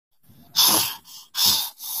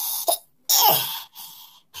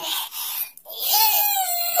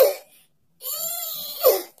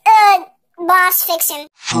boss fix him.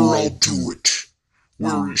 Sure, I'll do it.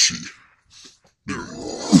 Where is he?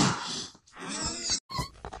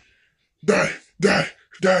 There. Dad,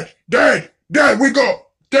 wake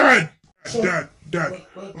up! Dad!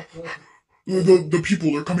 The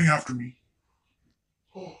people are coming after me.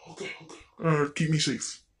 Oh, okay. Keep me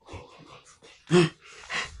safe.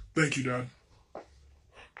 Thank you, Dad.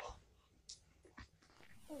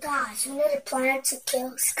 Guys, we need a plan to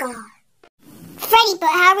kill Sky. Freddy, but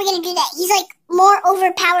how are we gonna do that? He's like more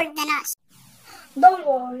overpowered than us. Don't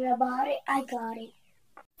worry about it, I got it.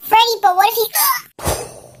 Freddy, but what if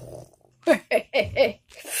he...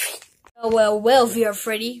 Well, VR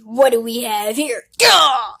Freddy, what do we have here?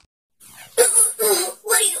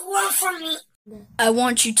 What do you want from me? I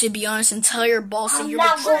want you to be honest and tell your boss that I'm you're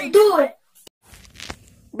not gonna do it.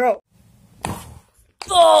 Bro.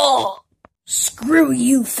 Oh! Screw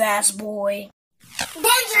you, fast boy.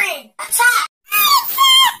 Benjamin, attack!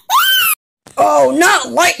 Oh,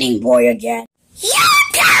 not Lightning Boy again.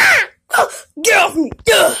 Yeah! Get off me!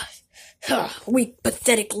 Weak,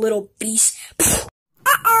 pathetic little beast.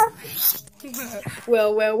 Uh-oh.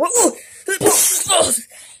 Well.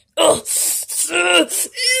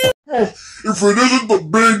 If it isn't the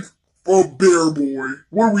big bear boy,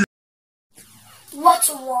 what are we? What's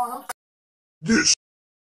wrong? This.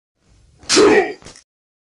 Kill!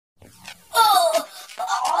 Oh!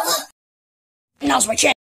 Now's my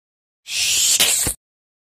chance.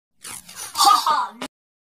 Haha!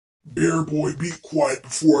 Bear boy, be quiet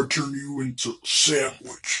before I turn you into a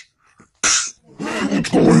sandwich. What's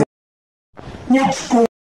going on?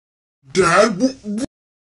 Dad,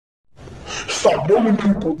 Stop bullying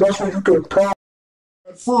people. That's what you get proud.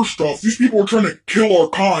 First off, these people are trying to kill our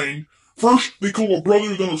kind. First, they kill a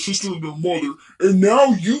brother, then a sister, and their mother. And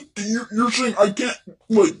now you're saying I can't,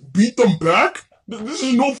 beat them back? This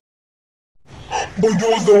is no... But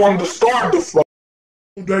you was the one to start the fight.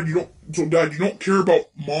 Dad, you don't care about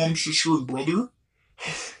mom, sister, and brother?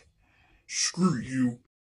 Screw you.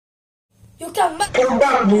 You can make Come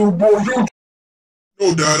back, little boy.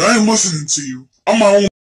 No, Dad, I ain't listening to you. I'm my own...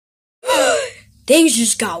 Things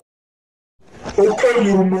just got... Okay,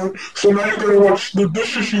 little man. So now you gotta wash the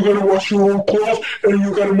dishes, you gotta wash your own clothes, and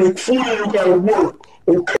you gotta make food, and you gotta work.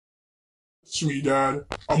 Okay? It's me, Dad.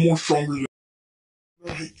 I'm more stronger than...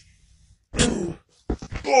 Right. Oh.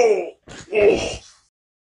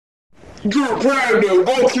 You're proud now.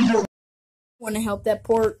 Go to your... Want to help that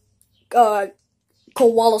poor,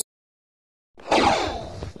 koala.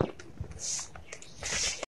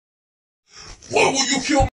 Why will you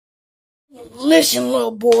kill me? Listen,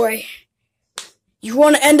 little boy. You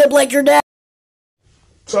want to end up like your dad?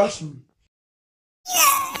 Trust me.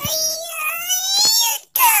 Yeah.